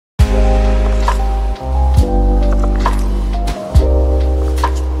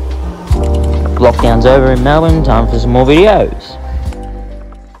lockdown's over in Melbourne, time for some more videos.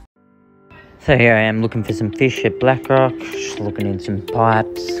 So here I am looking for some fish at Blackrock, just looking in some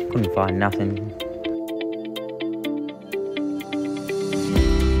pipes, couldn't find nothing.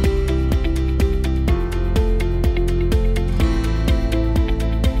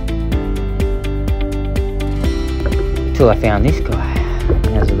 Till I found this guy,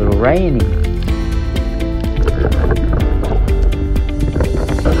 he has a little ray in him.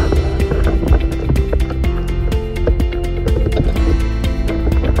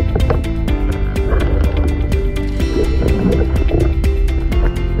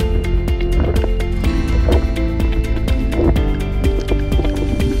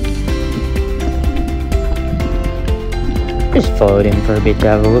 Just followed him for a bit to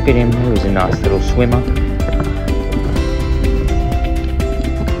have a look at him. He was a nice little swimmer.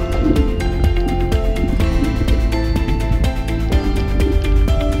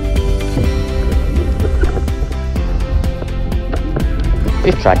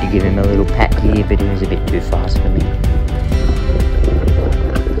 Just tried to give him a little pat here, but he was a bit too fast for me.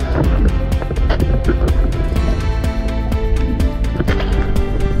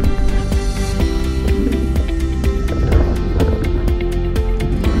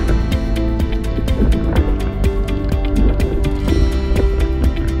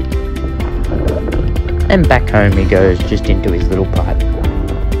 And back home he goes, just into his little pipe.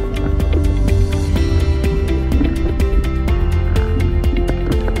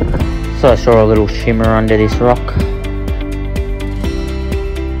 So I saw a little shimmer under this rock.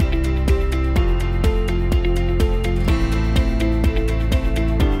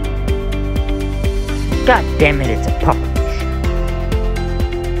 God damn it, it's a pufferfish.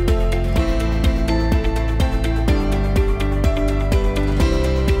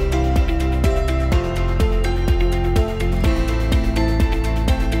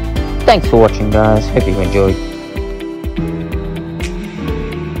 Thanks for watching, guys. Hope you enjoyed.